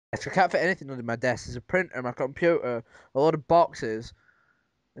I can't fit anything under my desk. There's a printer, my computer, a lot of boxes,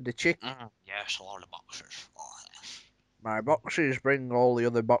 and the chicken. Yes, a lot of boxes. Oh, yes. My boxes bring all the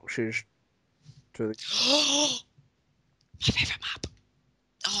other boxes to the. My favourite map.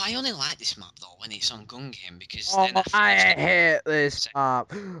 Oh, I only like this map though when it's on Gun Game because Oh, then I I feel hate this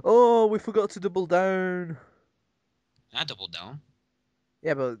map. Oh, we forgot to double down. I doubled down.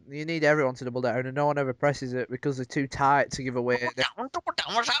 Yeah, but you need everyone to double down, and no one ever presses it because they're too tight to give away. Double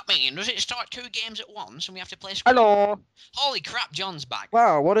down. What does that mean? Does it start 2 games at once and we have to play squad? Hello. Holy crap, John's back.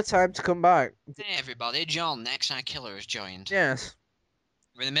 Wow, what a time to come back. Hey everybody, John, Next Eye Killer, has joined. Yes.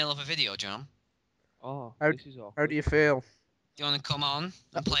 We're in the middle of a video, John. Oh, How, this is how awkward. do you feel? Do you want to come on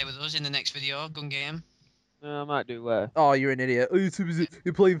and play with us in the next video, Gun Game? I might do later. Oh, you're an idiot. Oh,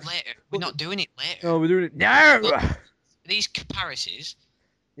 you're playing. Later. We're not doing it later. No, we're doing it now. These Paris's,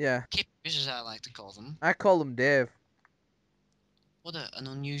 Yeah, kippers as I like to call them, I call them Dave. what an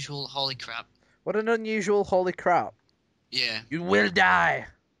unusual, holy crap. What an unusual holy crap. Yeah. You will die.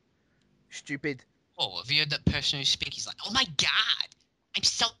 Stupid. Oh, have you heard that person who speaks? He's like, oh my god, I'm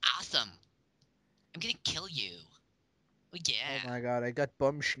so awesome. I'm gonna kill you. Oh yeah. Oh my god, I got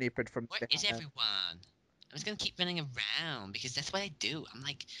bum snippered from Where is behind. everyone? I'm just gonna keep running around because that's what I do. I'm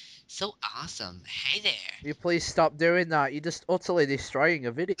like so awesome. Hey there. You please stop doing that. You're just utterly destroying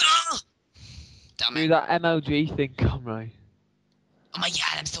a video. Oh! Damn Do it. that MLG thing, Conroy. Oh my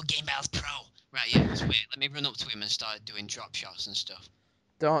god, I'm still Game Battles Pro. Right, yeah, let's wait. Let me run up to him and start doing drop shots and stuff.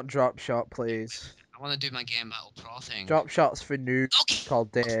 Don't drop shot, please. I want to do my Game Battle Pro thing. Drop shots for noobs Okay.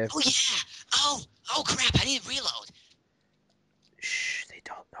 called Dave. Oh yeah. Oh crap, I need to reload. Shh, they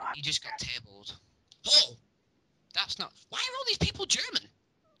don't know how. You just got tabled. Oh! That's not. Why are all these people German?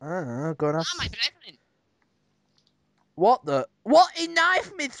 I don't know, go on. Ah, my brethren. What the? What? He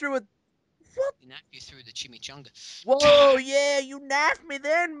knifed me through a. What? He knifed you through the chimichanga. Whoa, yeah, you knifed me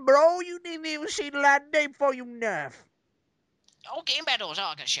then, bro. You didn't even see the light day before you knife. Oh, Game Battles. Oh,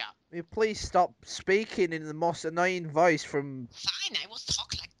 I got shot. Will you please stop speaking in the most annoying voice from. Fine, I will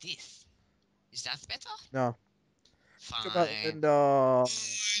talk like this. Is that better? No. Fine. And,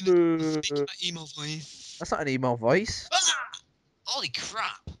 Speak my emo voice. that's not an emo voice. Ah! Holy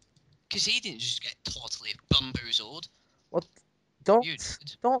crap. Because he didn't just get totally bamboozled. What? Don't You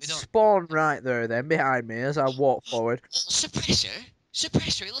did. don't We don't- spawn right there then behind me as I walk forward. Oh, suppressor?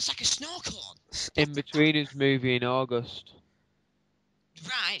 Suppressor, it looks like a snow cone. In between his movie in August.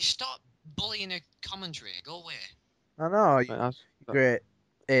 Right, stop bullying a commentary. Go away. I know, Right, you that's, great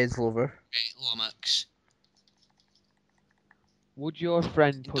AIDS lover. Great, Lomax. would your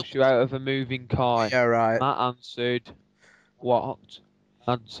friend push you out of a moving car? Yeah, right. Matt answered, what?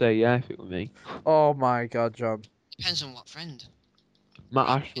 I'd say yeah if it were me. Oh my god, John. Depends on what friend. Matt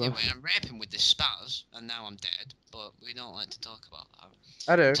Right, Ashworth. anyway, I'm raping with this spaz, and now I'm dead, but we don't like to talk about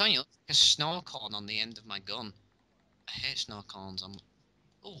that. I do. I'm telling you, it looks like a snow cone on the end of my gun. I hate snow cones.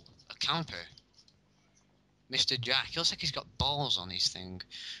 Oh, a camper. Mr. Jack. He looks like he's got balls on his thing.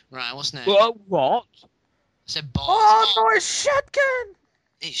 Right, what's next? What? I said balls. Oh no, it's shotgun!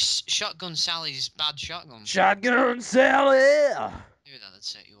 It's Shotgun Sally's bad shotgun. Shotgun Sally! Knew that'd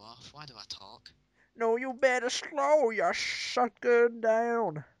set you off. Why do I talk? No, you better slow your shotgun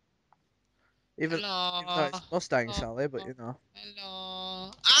down. Even though Hello. it's Mustang Oh, Sally, but you know.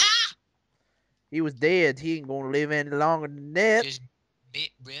 Hello. Ah! He was dead. He ain't gonna live any longer than that. Just bit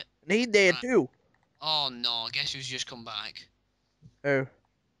rip. And he dead Right. too. Oh no, guess who's just come back? Oh.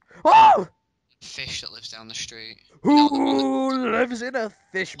 Oh! Fish that lives down the street. Who lives in a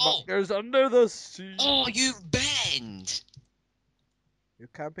fishmonger's under the sea? Oh, you bend! You're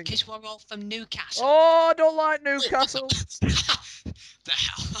camping. Because we're all from Newcastle. Oh, I don't like Newcastle. The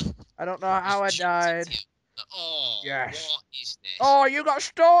hell? I don't know how I Just jumped died. into you. Oh, Yes. what is this? Oh, you got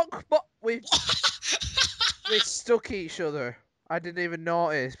stuck, but we stuck each other. I didn't even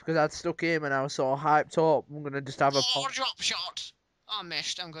notice because I'd stuck him and I was so hyped up. I'm gonna just have a Oh, drop shot! Oh, I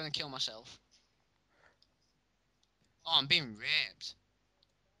missed. I'm going to kill myself. Oh, I'm being raped.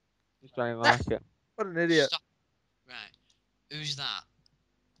 Just don't like it. What an idiot. Stop. Right. Who's that?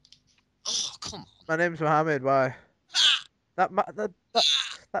 Oh, come on. My name's Mohammed. Why? Ah!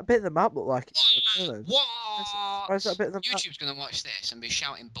 That bit of the map looked like it. What? Why is that bit of the map? YouTube's going to watch this and be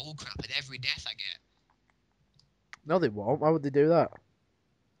shouting bullcrap at every death I get. No, they won't. Why would they do that?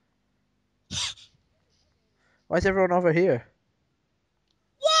 Why is everyone over here?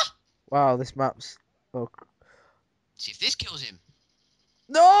 What? Wow, this map's. Oh. See if this kills him.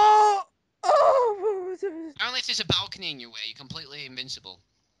 No! Oh! Apparently, if there's a balcony in your way, you're completely invincible.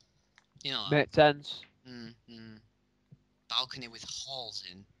 You know that. Makes sense. Balcony with holes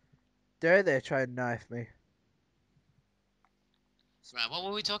in. Dare they try and knife me? Right, what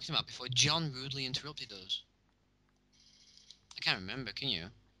were we talking about before John rudely interrupted us? I can't remember, can you?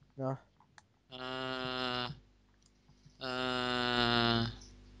 No.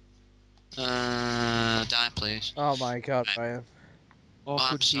 Uh, die, please. Oh my god, Right. Ryan. Oh, I'm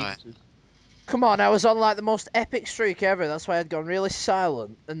Awkward sorry. penises. Come on, I was on like the most epic streak ever. That's why I'd gone really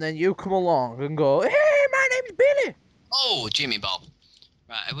silent, and then you come along and go, "Hey, my name's Billy." Oh, Jimmy Bob.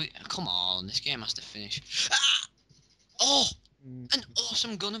 Right, come on, this game has to finish. Ah! Oh, Mm, an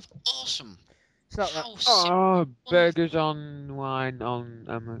awesome gun of awesome. It's not that. How sick. Oh, Wonderful. burgers on wine on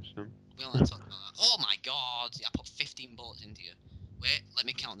Amazon. We don't like to talk about that. Oh my god, I put 15 bullets into you. Wait, let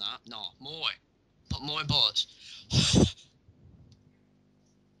me count that. No, more. Put more bullets.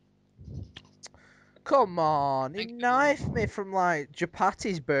 Come on, he Thank knifed me you. from like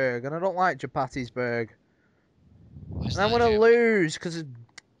Japatisburg, and I don't like Japatisburg, Where's and I'm that, gonna Jim? lose because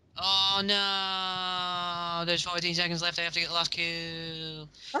Oh no! There's 14 seconds left. I have to get the last kill.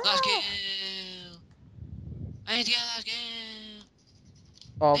 Last ah. kill. I need to get the last kill.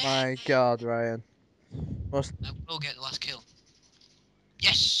 Oh Eh, my god, Ryan. Must. I will get the last kill.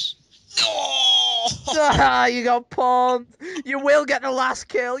 Yes. No. Ah, you got pawned. You will get the last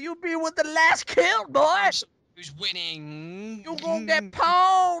kill. You'll be with the last kill, boy. Who's winning? You gonna get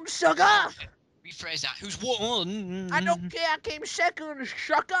pawned, sugar. Rephrase that. Who's won? I don't care. I came second,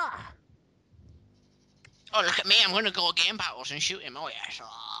 sugar. Oh, look at me. I'm going to go game battles and shoot him. Oh, yes.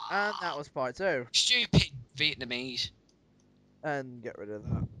 And that was part 2. Stupid Vietnamese. And get rid of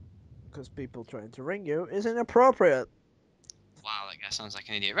that. Because people trying to ring you is inappropriate. Wow, that guy sounds like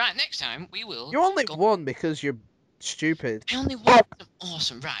an idiot. Right, next time we will You only go. won because you're stupid. I only want them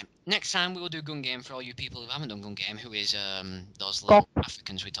awesome. Right, next time we will do gun game for all you people who haven't done gun game, who is those little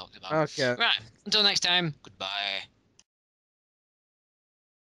Africans we talked about. Okay. Right, until next time, goodbye.